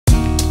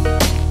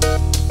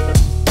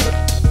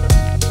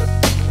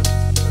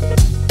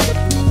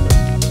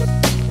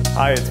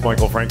Hi, it's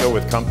Michael Franco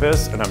with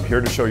Compass, and I'm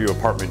here to show you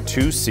apartment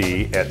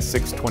 2C at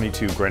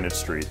 622 GreenWich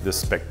Street. This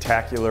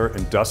spectacular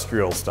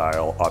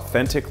industrial-style,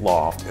 authentic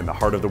loft in the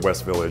heart of the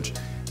West Village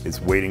is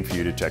waiting for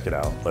you to check it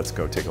out. Let's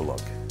go take a look.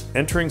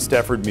 Entering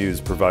Stafford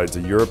Mews provides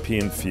a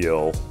European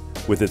feel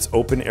with its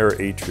open-air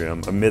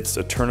atrium amidst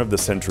a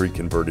turn-of-the-century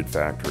converted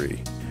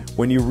factory.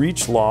 When you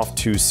reach Loft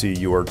 2C,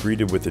 you are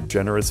greeted with a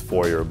generous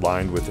foyer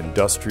lined with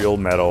industrial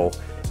metal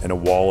and a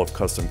wall of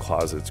custom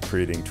closets,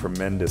 creating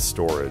tremendous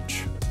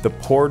storage. The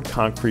poured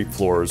concrete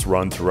floors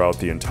run throughout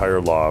the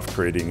entire loft,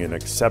 creating an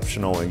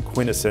exceptional and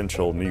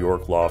quintessential New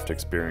York loft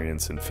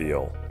experience and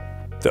feel.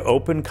 The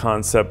open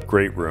concept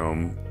great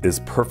room is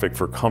perfect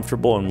for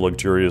comfortable and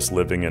luxurious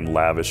living and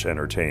lavish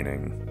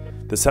entertaining.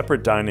 The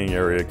separate dining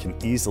area can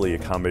easily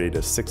accommodate a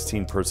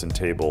 16-person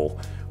table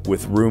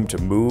with room to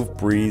move,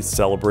 breathe,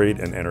 celebrate,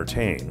 and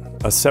entertain.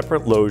 A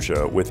separate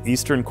loggia with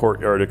eastern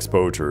courtyard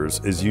exposures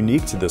is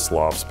unique to this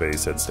loft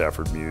space at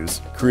Stafford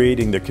Mews,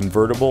 creating the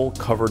convertible,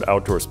 covered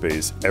outdoor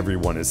space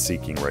everyone is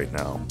seeking right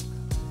now.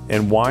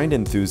 And wine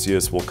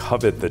enthusiasts will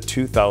covet the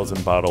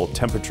 2,000-bottle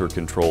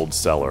temperature-controlled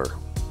cellar.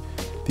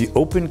 The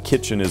open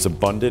kitchen is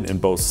abundant in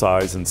both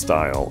size and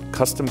style.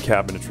 Custom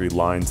cabinetry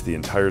lines the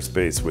entire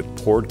space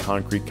with poured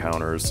concrete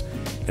counters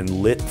and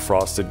lit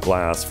frosted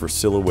glass for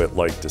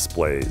silhouette-like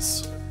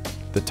displays.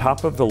 The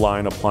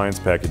top-of-the-line appliance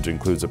package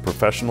includes a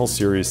professional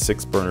Series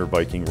 6-burner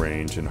Viking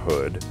range and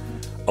hood,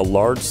 a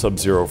large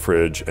Sub-Zero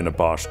fridge, and a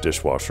Bosch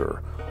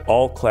dishwasher,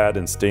 all clad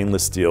in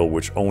stainless steel,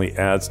 which only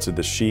adds to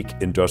the chic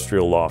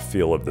industrial loft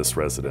feel of this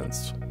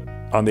residence.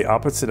 On the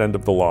opposite end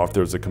of the loft,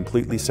 there's a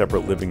completely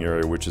separate living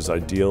area which is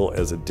ideal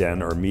as a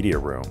den or media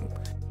room.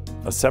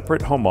 A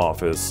separate home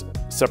office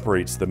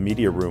separates the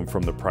media room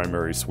from the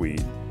primary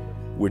suite,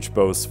 which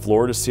boasts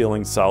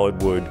floor-to-ceiling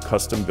solid wood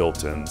custom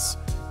built-ins,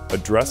 a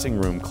dressing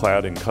room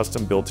clad in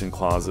custom built-in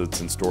closets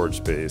and storage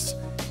space,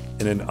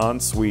 and an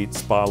ensuite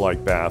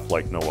spa-like bath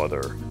like no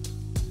other.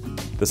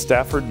 The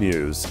Stafford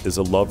Mews is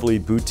a lovely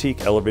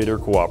boutique elevator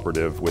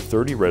cooperative with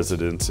 30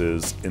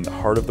 residences in the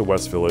heart of the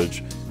West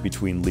Village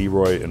between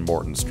Leroy and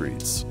Morton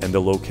Streets, and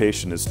the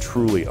location is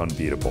truly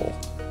unbeatable.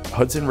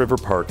 Hudson River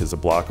Park is a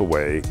block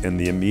away, and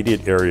the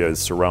immediate area is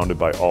surrounded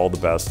by all the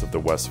best of the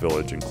West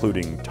Village,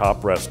 including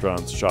top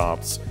restaurants,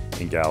 shops,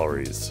 and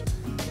galleries.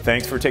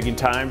 Thanks for taking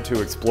time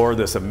to explore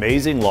this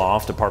amazing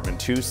loft, apartment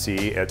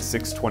 2C at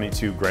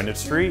 622 GreenWich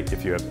Street.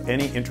 If you have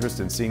any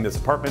interest in seeing this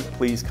apartment,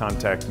 please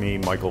contact me,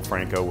 Michael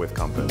Franco with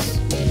Compass.